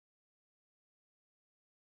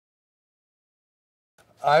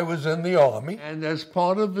I was in the Army, and as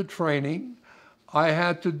part of the training, I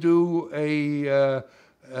had to do a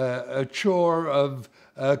chore of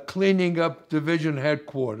cleaning up division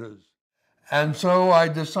headquarters. And so I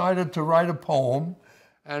decided to write a poem,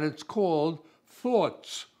 and it's called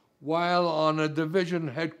Thoughts While on a Division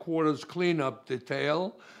Headquarters Cleanup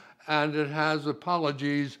Detail, and it has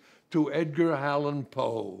apologies to Edgar Allan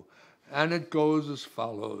Poe. And it goes as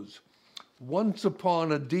follows. Once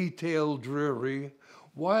upon a detail dreary,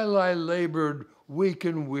 while I labored weak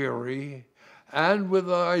and weary, and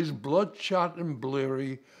with eyes bloodshot and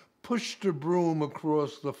bleary, pushed a broom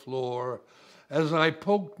across the floor, as I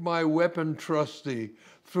poked my weapon trusty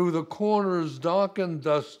through the corners dark and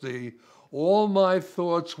dusty, all my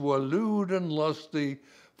thoughts were lewd and lusty,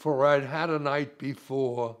 for I'd had a night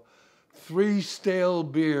before. 3 stale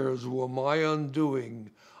beers were my undoing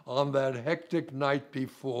on that hectic night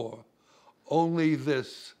before. Only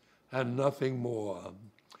this and nothing more.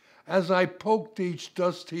 As I poked each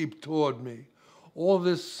dust heap toward me, all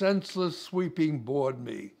this senseless sweeping bored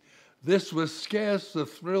me. This was scarce the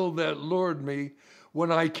thrill that lured me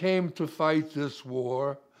when I came to fight this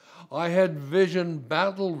war. I had visioned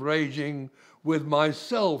battle raging, with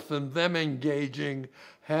myself and them engaging,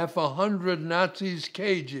 100 Nazis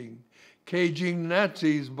caging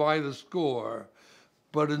Nazis by the score.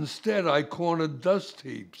 But instead I cornered dust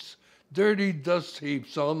heaps, dirty dust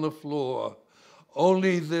heaps on the floor.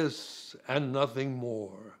 Only this and nothing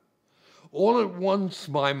more. All at once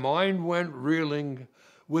my mind went reeling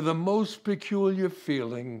with a most peculiar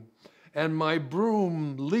feeling, and my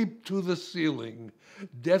broom leaped to the ceiling.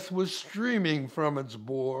 Death was streaming from its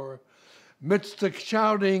bore. Midst the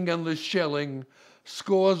shouting and the shelling,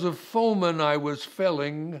 scores of foemen I was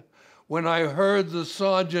felling, when I heard the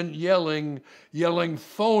sergeant yelling,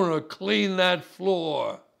 "Foner, clean that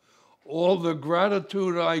floor." All the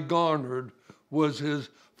gratitude I garnered was his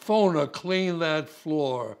 "Foner, clean that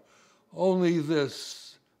floor." Only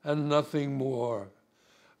this and nothing more.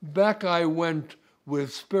 Back I went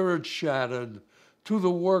with spirit shattered to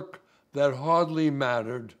the work that hardly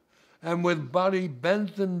mattered, and with body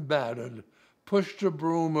bent and battered, pushed a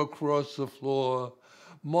broom across the floor.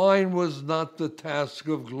 Mine was not the task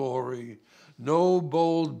of glory. No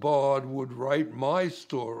bold bard would write my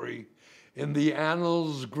story in the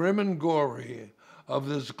annals grim and gory of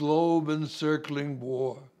this globe encircling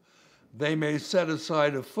war. They may set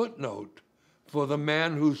aside a footnote for the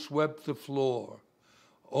man who swept the floor.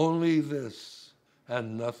 Only this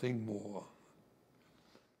and nothing more.